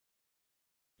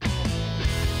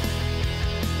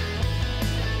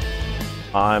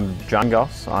I'm John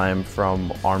Goss. I'm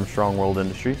from Armstrong World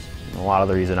Industries. A lot of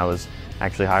the reason I was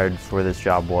actually hired for this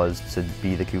job was to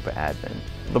be the Coupa admin.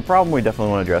 The problem we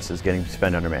definitely want to address is getting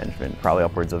spend under management, probably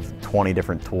upwards of 20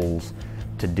 different tools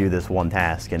to do this one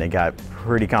task, and it got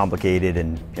pretty complicated,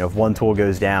 and if one tool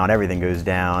goes down, everything goes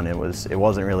down. It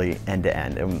wasn't really end to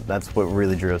end, and that's what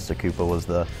really drew us to Coupa, was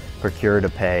the procure to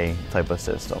pay type of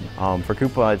system. For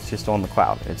Coupa, it's just on the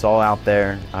cloud. It's all out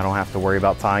there. I don't have to worry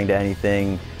about tying to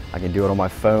anything. I can do it on my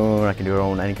phone, I can do it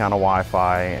on any kind of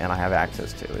Wi-Fi, and I have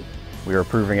access to it. We were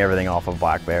approving everything off of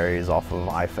BlackBerries, off of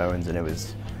iPhones, and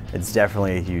it's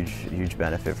definitely a huge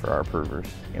benefit for our approvers.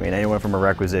 I mean, anyone from a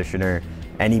requisitioner,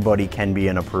 anybody can be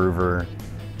an approver.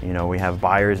 We have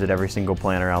buyers at every single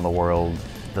plant around the world.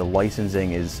 The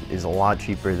licensing is a lot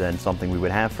cheaper than something we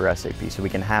would have for SAP, so we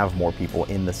can have more people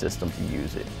in the system to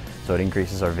use it. So it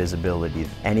increases our visibility.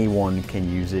 Anyone can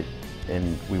use it,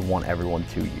 and we want everyone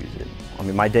to use it. I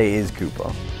mean, my day is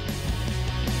Coupa.